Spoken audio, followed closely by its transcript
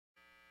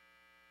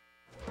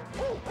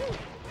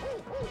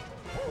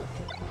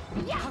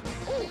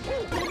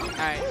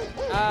Alright.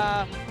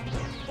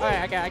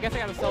 Alright, okay, I guess I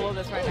gotta solo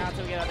this right now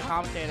until we get out the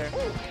commentator.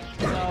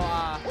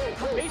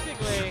 So,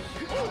 basically,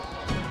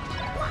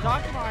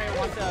 Dr. Mario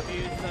wants to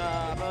abuse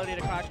the ability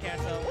to crouch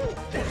cancel,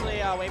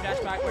 usually wave dash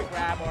backward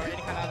grab or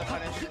any kind of other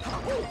punish.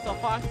 So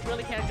Fox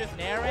really can't just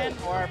nair in,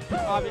 or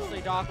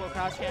obviously Doc will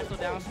crouch cancel,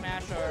 down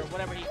smash, or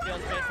whatever he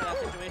feels fit for that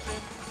situation.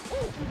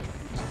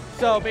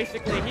 So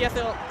basically, he has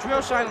to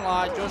drill shine a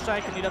lot. Drill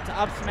shine can lead up to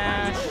up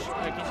smash,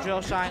 or he can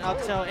drill shine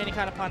up tilt, any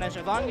kind of punish.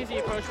 As long as he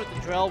approaches with the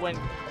drill when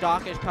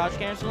Doc is crouch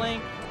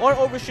canceling, or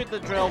overshoot the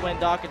drill when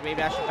Doc is wave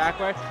dashing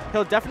backward,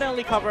 he'll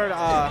definitely cover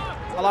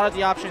a lot of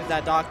the options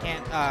that Doc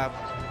can't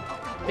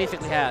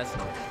basically has.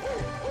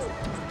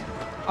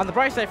 On the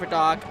bright side for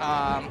Doc,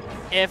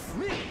 if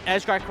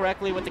edge guard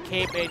correctly with the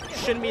cape, it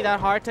shouldn't be that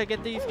hard to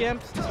get these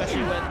gimps,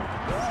 especially with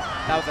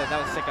that was a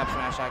sick up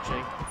smash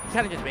actually. He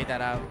kind of just made that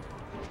out.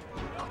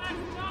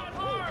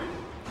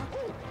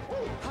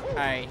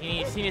 Alright,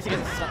 he needs to get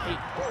this.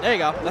 There you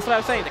go. That's what I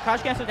was saying. The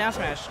crouch cancel down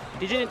smash.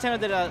 DJ Nintendo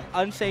did an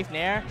unsafe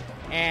nair,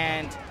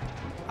 and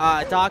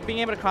Doc being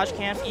able to crouch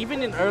cancel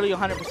even in early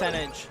 100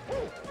 percentage,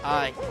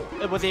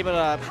 it was able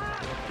to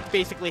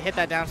basically hit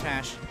that down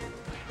smash.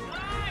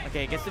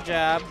 Okay, gets the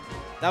jab.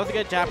 That was a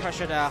good jab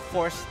pressure to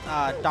force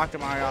Dr.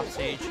 Mario off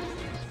stage.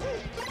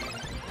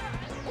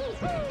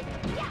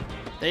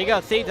 There you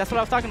go. See, that's what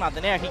I was talking about,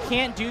 the nair. He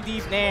can't do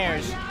these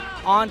nairs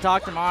on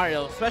Dr.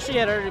 Mario, especially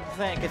at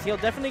 30%, because he'll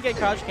definitely get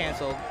crouch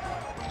canceled.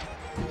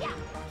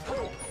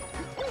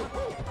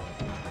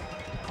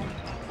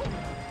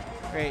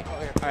 Great.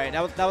 Alright,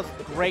 that was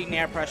great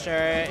nair pressure.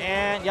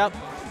 And yep,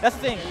 that's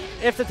the thing.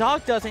 If the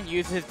Doc doesn't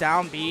use his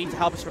down B to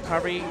help his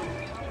recovery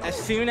as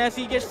soon as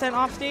he gets sent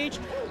off stage,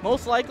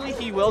 most likely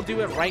he will do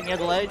it right near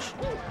the ledge.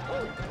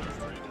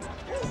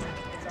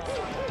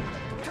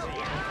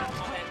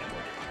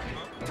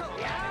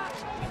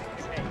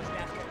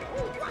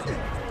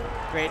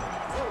 Great.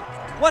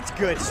 What's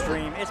good,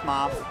 stream? It's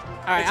Moff.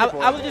 Alright,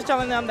 I was just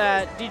telling them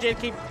that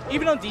DJ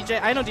even though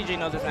I know DJ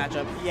knows this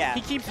matchup. Yeah.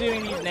 He keeps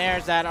doing these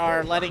nairs that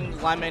are letting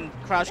Lemon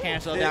crouch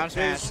cancel down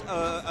smash.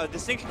 There's a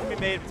distinction can be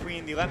made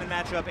between the Lemon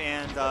matchup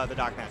and the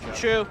Doc matchup.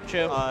 True.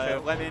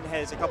 Lemon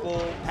has a couple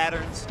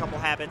patterns, a couple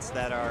habits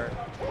that are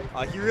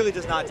he really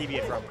does not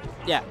deviate from.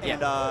 Yeah.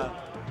 And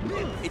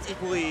it's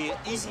equally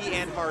easy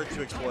and hard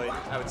to exploit,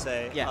 I would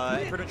say.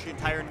 Yeah. Pretty much the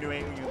entire New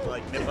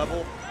England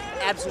mid-level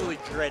absolutely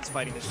dreads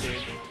fighting this dude.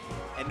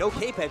 And no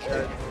cape edge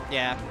guard.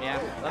 Yeah.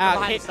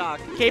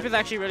 Cape is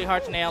actually really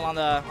hard to nail on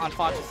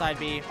Fox's side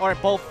B, or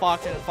both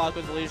Fox and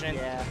Falco's illusion.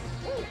 Yeah.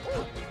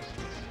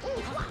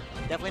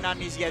 Definitely not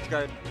an easy edge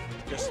guard.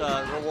 Just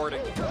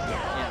rewarding.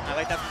 Yeah. I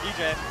like that from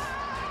DJ.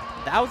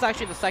 That was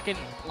actually the second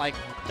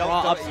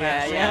raw up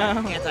smash. Yeah.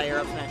 Anti-air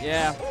up smash.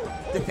 Yeah.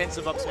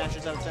 Defensive up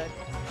smashes, I would say.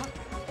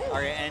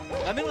 Alright, and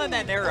let me let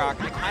that nair rock.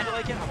 I kind of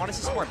like it. I want to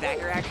see some more back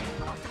air action.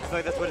 I feel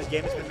like that's what his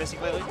game has been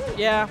missing lately.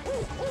 Yeah.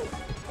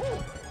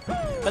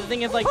 But the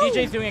thing is,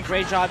 DJ's doing a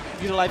great job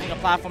utilizing a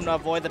platform to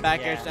avoid the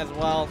back airs as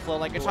well.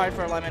 So, it's hard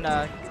for Lemon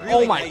to...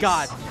 Really oh my nice.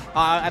 God.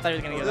 I thought he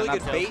was going to get really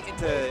that good bait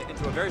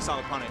into a very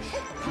solid punish.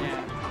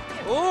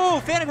 Yeah. Ooh,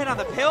 Phantom hit on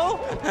the pill?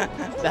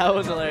 That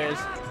was hilarious.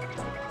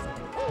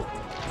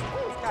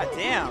 God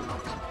damn.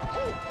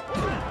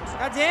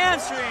 God damn,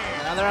 stream.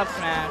 Another up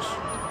smash.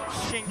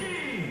 Shing.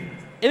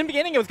 In the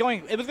beginning, it was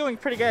going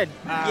pretty good.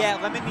 Yeah,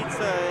 Lemon needs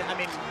to... I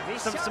mean,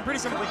 some pretty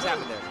simple things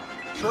happened there.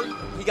 Shorten,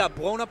 he got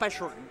blown up by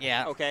Shorten.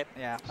 Yeah. Okay.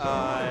 Yeah.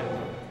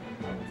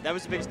 That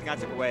was the biggest thing I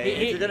took away.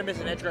 If you're gonna miss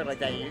an edge guard like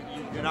that,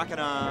 you're not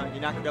gonna be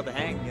able to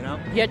hang. You know.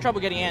 He had trouble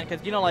getting in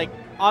because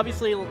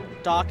obviously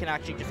Doc can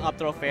actually just up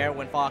throw fair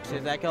when Fox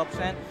is at kill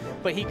 %,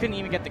 but he couldn't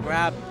even get the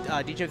grab.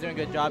 DJ was doing a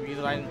good job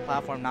utilizing the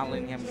platform, not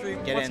letting him get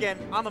in. Once again,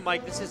 on the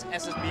mic, this is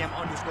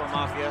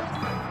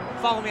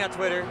SSBM_Mafia. Follow me on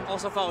Twitter.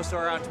 Also follow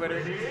Sora on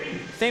Twitter.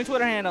 Same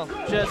Twitter handle,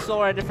 just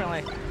Sora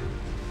differently.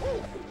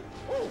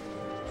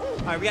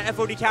 All right, we got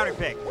FOD counter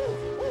pick.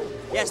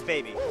 Yes,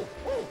 baby.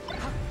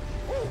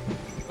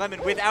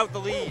 Lemon without the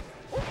lead.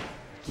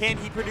 Can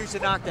he produce a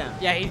knockdown?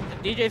 Yeah,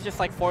 DJ's just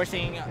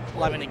forcing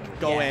Lemon to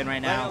go in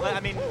right now.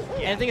 I mean,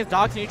 and the thing is,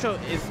 Doc's neutral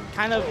is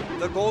kind of...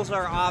 The goals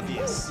are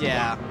obvious.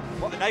 Yeah.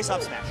 Well, a nice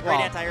up smash. Great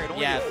anti-air. It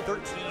only did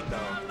 13, though.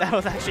 That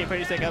was actually a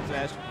pretty sick up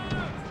smash.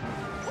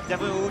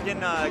 Definitely looking,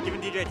 giving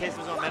DJ a taste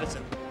of his own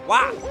medicine.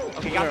 Wow.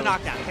 Okay, got the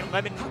knockdown. Can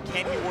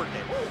he work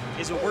it?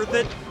 Is it worth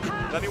it?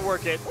 Let me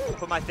work it.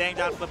 Put my thing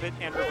down, flip it,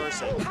 and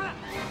reverse it.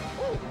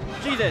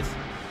 Jesus.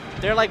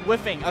 They're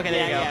whiffing. Okay,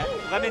 there you go. Yeah.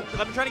 Lemon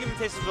trying to give him a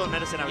taste of his own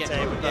medicine, I would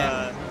say, with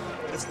the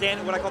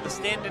stand, what I call the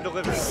stand and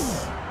deliver.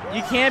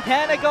 You can't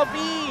panic, OB!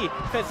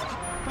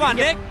 Come on,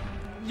 Nick.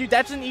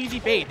 That's an easy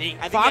bait.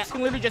 Fox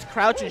can literally just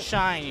crouch and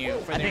shine you.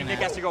 I think Nick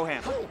has to go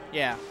ham.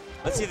 Yeah.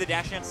 Let's see the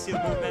dash dance, see the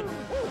movement.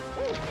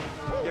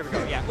 There we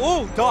go, yeah.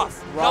 Ooh,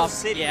 Doff. Rough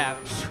City. Yeah.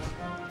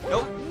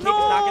 Nope, Cape is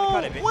not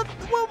going to cut it. What?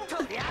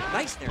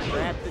 Nice nair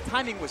grab. The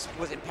timing was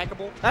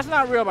impeccable. That's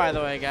not real, by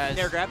the way, guys.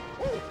 Nair grab?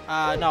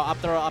 No, up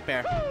throw, up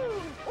air.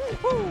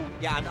 Woo.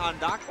 Yeah, on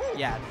Doc?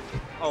 Yeah.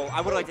 Oh,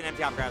 I would have liked an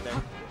empty up grab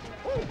there.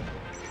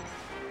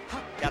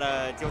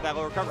 Gotta deal with that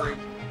low recovery.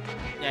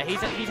 Yeah,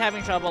 he's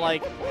having trouble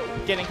like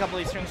getting a couple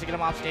of these strings to get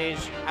him off stage.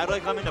 I'd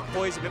like Lemon to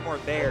poise a bit more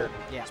there,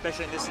 Yeah.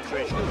 especially in this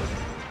situation.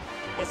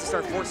 He has to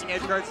start forcing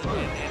edge guards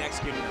and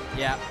executing them.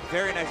 Yeah.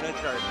 Very nice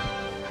edge guard.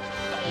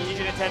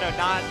 DJ Nintendo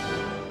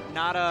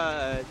not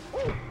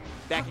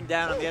backing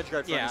down on the edge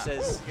guard front. Yeah. He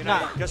says,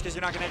 just because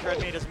you're not going to edge guard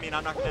me doesn't mean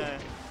I'm not going to.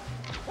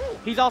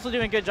 He's also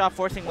doing a good job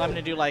forcing Lemon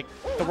to do like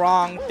the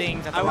wrong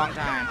things at the wrong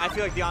time. I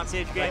feel like the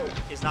on-stage game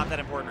is not that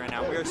important right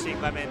now. We are seeing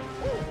Lemon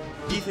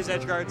beat his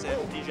edge guards and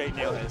DJ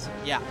nail his.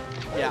 Yeah.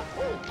 Yeah.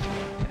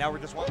 And now we're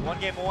just one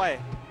game away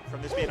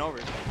from this being over.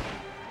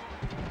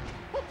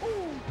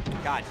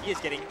 God, he is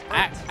getting.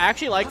 I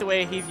actually like the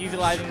way he's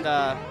utilizing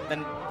the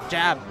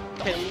jab.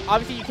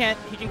 Obviously, he can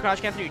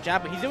crouch cancel your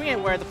jab, but he's doing it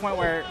where the point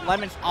where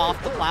Lemon's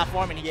off the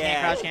platform and he can't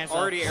crouch cancel.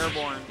 Already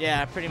airborne.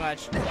 Yeah, pretty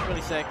much. It's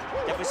really sick.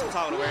 Definitely some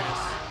solid awareness.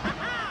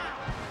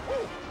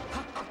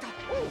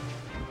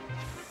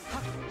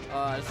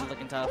 This is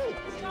looking tough.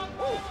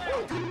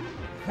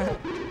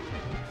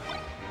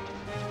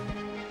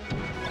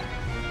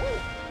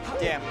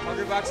 Damn,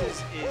 Hungrybox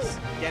is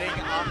getting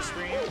on the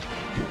screen.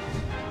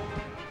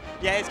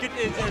 Yeah, it's good.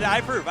 I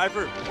approve. That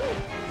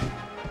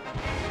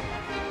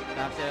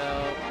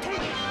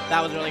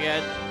was really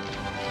good.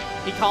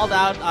 He called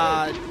out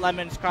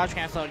Lemon's crouch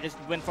cancel and just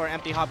went for an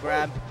empty hop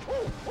grab.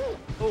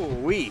 Ooh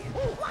wee.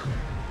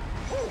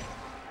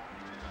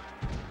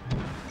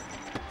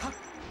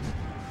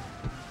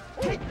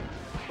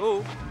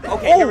 Ooh.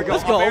 Okay, here we go.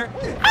 Let's go.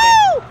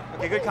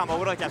 Okay, good combo.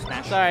 What do I like that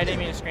smash? Sorry, I didn't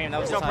mean to scream.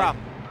 That was no just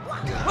problem.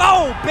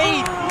 Oh,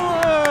 bait!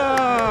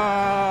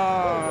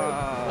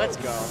 Let's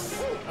go.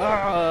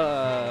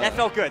 That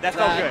felt good. That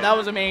felt good. That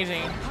was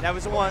amazing. That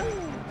was the one.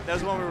 That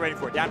was the one we were waiting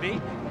for. Down B. All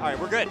right,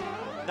 we're good.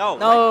 No.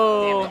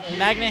 No.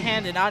 Magnet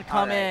hand did not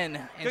come in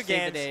and good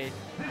save the games. day.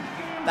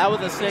 That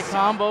was a sick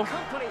combo.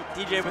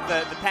 DJ with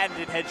the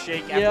patented head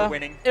shake after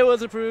winning. It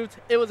was approved.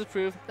 It was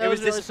approved. That was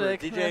really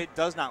disapproved. sick. DJ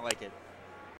does not like it.